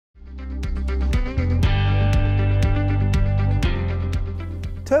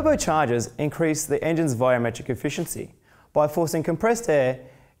Turbochargers increase the engine's volumetric efficiency by forcing compressed air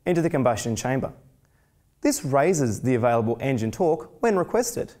into the combustion chamber. This raises the available engine torque when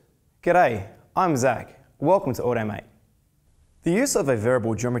requested. G'day, I'm Zach. Welcome to Automate. The use of a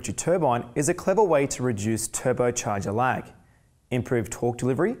variable geometry turbine is a clever way to reduce turbocharger lag, improve torque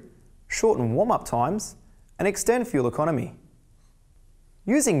delivery, shorten warm-up times, and extend fuel economy.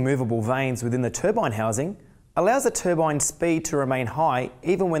 Using movable vanes within the turbine housing allows the turbine speed to remain high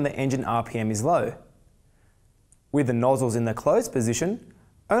even when the engine RPM is low. With the nozzles in the closed position,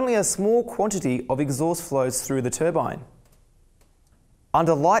 only a small quantity of exhaust flows through the turbine.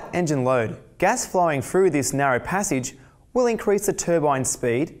 Under light engine load, gas flowing through this narrow passage will increase the turbine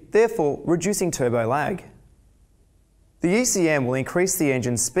speed, therefore reducing turbo lag. The ECM will increase the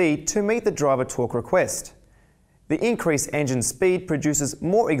engine speed to meet the driver torque request. The increased engine speed produces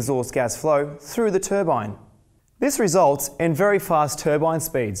more exhaust gas flow through the turbine. This results in very fast turbine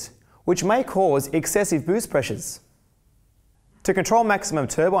speeds, which may cause excessive boost pressures. To control maximum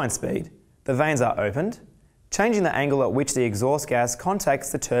turbine speed, the vanes are opened, changing the angle at which the exhaust gas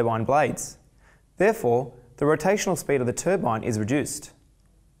contacts the turbine blades. Therefore, the rotational speed of the turbine is reduced.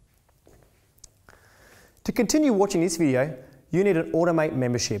 To continue watching this video, you need an Automate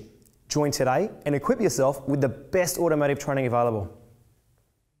membership. Join today and equip yourself with the best automotive training available.